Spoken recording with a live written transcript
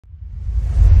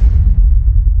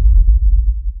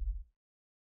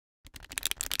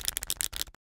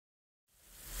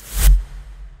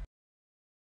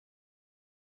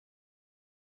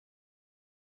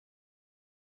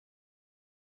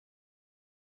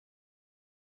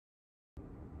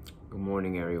Good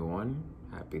morning, everyone.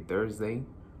 Happy Thursday.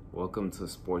 Welcome to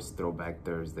Sports Throwback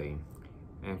Thursday.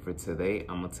 And for today,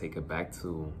 I'm going to take it back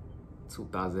to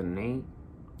 2008,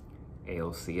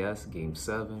 ALCS Game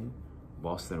 7,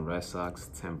 Boston Red Sox,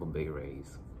 Tampa Bay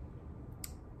Rays.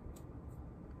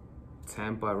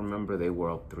 Tampa, I remember they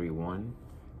were up 3-1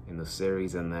 in the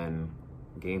series, and then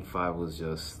Game 5 was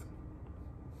just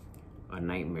a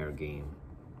nightmare game.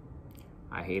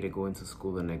 I hated going to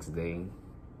school the next day.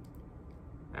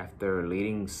 After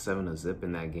leading 7-0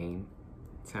 in that game,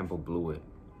 Tampa blew it.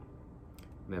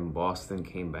 Then Boston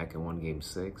came back and won Game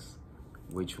 6,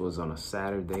 which was on a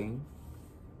Saturday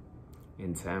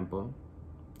in Tampa.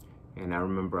 And I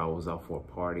remember I was out for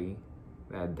a party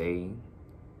that day.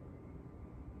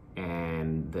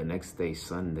 And the next day,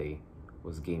 Sunday,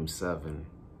 was Game 7.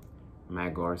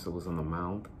 Matt Garza was on the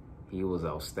mound. He was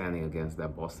outstanding against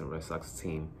that Boston Red Sox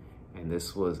team. And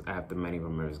this was after Manny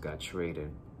Ramirez got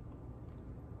traded.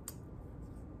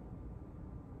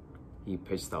 He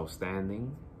pitched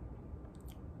outstanding.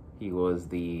 He was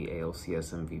the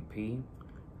ALCS MVP.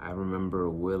 I remember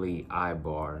Willie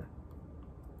Ibar,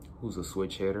 who's a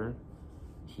switch hitter.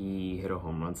 He hit a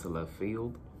home run to left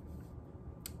field.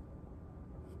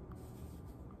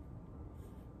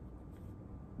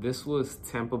 This was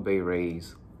Tampa Bay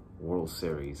Rays World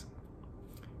Series,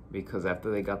 because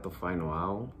after they got the final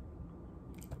out,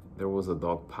 there was a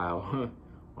dog pile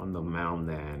on the mound,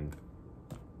 and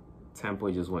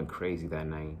Tampa just went crazy that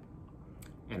night.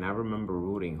 And I remember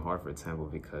rooting hard for Tampa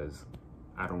because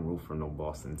I don't root for no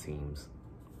Boston teams.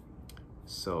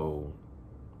 So,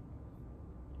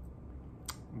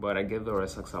 but I give the Red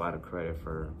Sox a lot of credit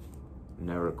for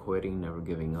never quitting, never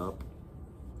giving up.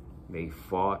 They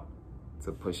fought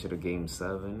to push it to Game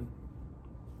 7.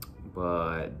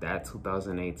 But that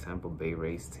 2008 Tampa Bay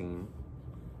Rays team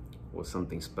was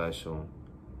something special.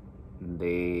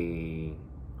 They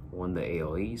won the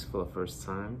AL East for the first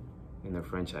time in their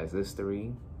franchise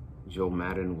history. Joe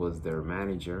Maddon was their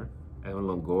manager. Evan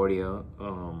Longoria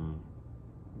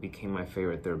became my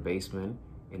favorite third baseman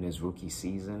in his rookie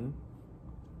season.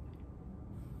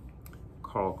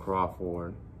 Carl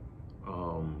Crawford,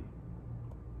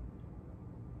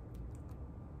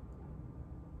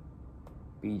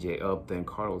 BJ Upton,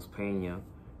 Carlos Pena.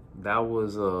 That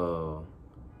was a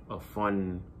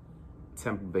fun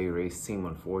Tampa Bay Rays team.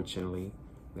 Unfortunately,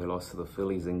 they lost to the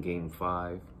Phillies in Game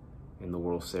 5 in the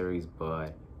World Series,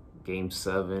 but Game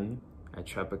 7 at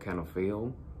Tropicana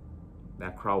Field,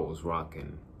 that crowd was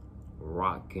rocking.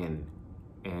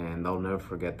 And I'll never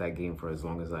forget that game for as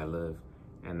long as I live.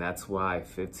 And that's why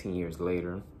 15 years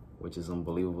later, which is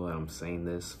unbelievable that I'm saying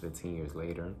this 15 years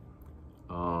later,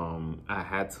 I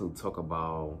had to talk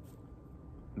about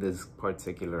this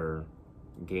particular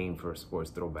game for Sports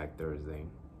Throwback Thursday.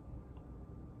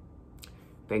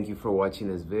 Thank you for watching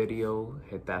this video.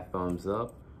 Hit that thumbs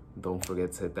up. Don't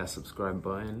forget to hit that subscribe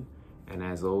button. And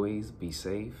as always, be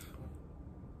safe.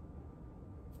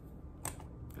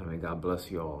 And may God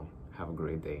bless you all. Have a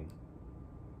great day.